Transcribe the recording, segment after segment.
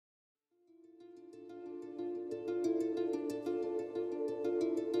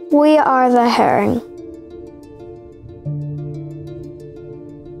We are the herring.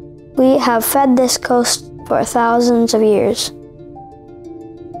 We have fed this coast for thousands of years.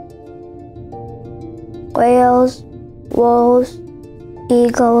 Whales, wolves,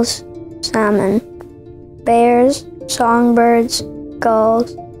 eagles, salmon, bears, songbirds,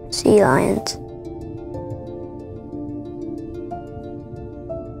 gulls, sea lions.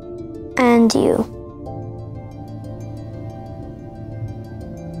 And you.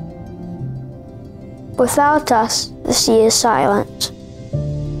 Without us, the sea is silent.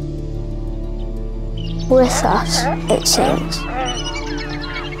 With us, it sings.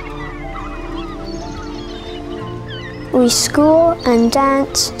 We school and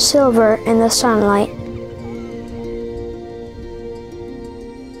dance silver in the sunlight.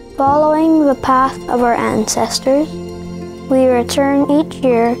 Following the path of our ancestors, we return each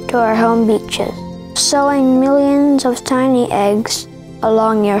year to our home beaches, sowing millions of tiny eggs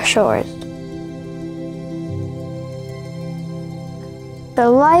along your shores. The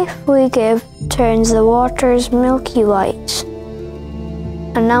life we give turns the waters milky white,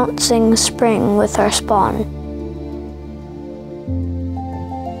 announcing spring with our spawn.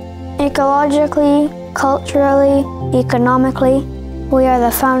 Ecologically, culturally, economically, we are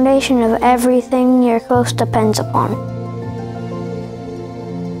the foundation of everything your coast depends upon.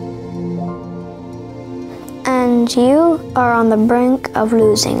 And you are on the brink of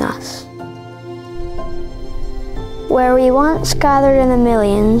losing us. Where we once gathered in the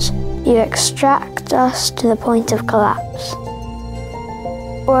millions, you extract us to the point of collapse.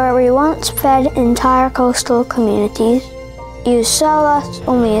 Where we once fed entire coastal communities, you sell us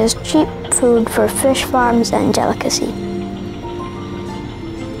only as cheap food for fish farms and delicacy.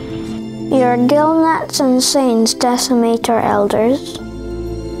 Your gill nets and seines decimate our elders,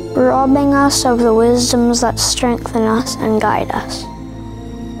 robbing us of the wisdoms that strengthen us and guide us.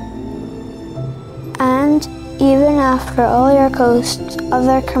 And even after all your coast's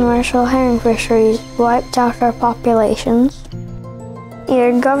other commercial herring fisheries wiped out our populations,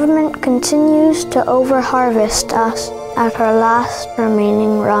 your government continues to overharvest us at our last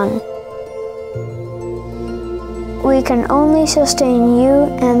remaining run. We can only sustain you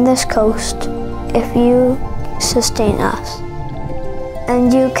and this coast if you sustain us.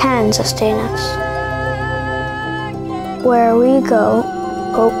 And you can sustain us. Where we go,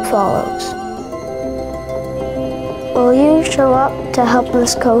 hope follows. Will you show up to help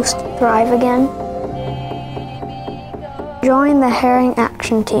this coast thrive again? Join the Herring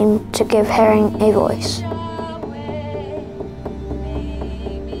Action Team to give herring a voice.